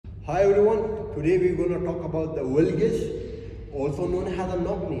Hi everyone, today we're going to talk about the valgus, also known as a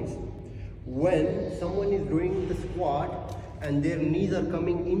knock knees. When someone is doing the squat and their knees are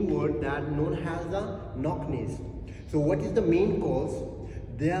coming inward, that known as the knock knees. So what is the main cause?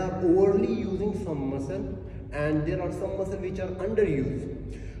 They are overly using some muscle and there are some muscle which are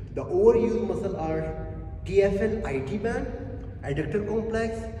underused. The overused muscle are TFL IT band, adductor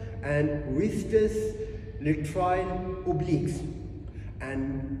complex and viscous lateral obliques.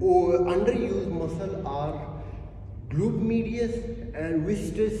 And underused muscle are glute medius and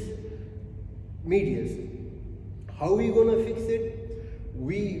viscous medius. How are we gonna fix it?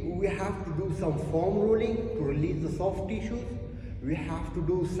 We have to do some foam rolling to release the soft tissues. We have to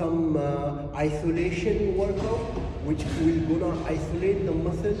do some isolation workout, which will gonna isolate the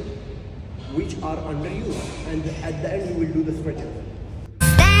muscles which are underused, and at the end we will do the stretches.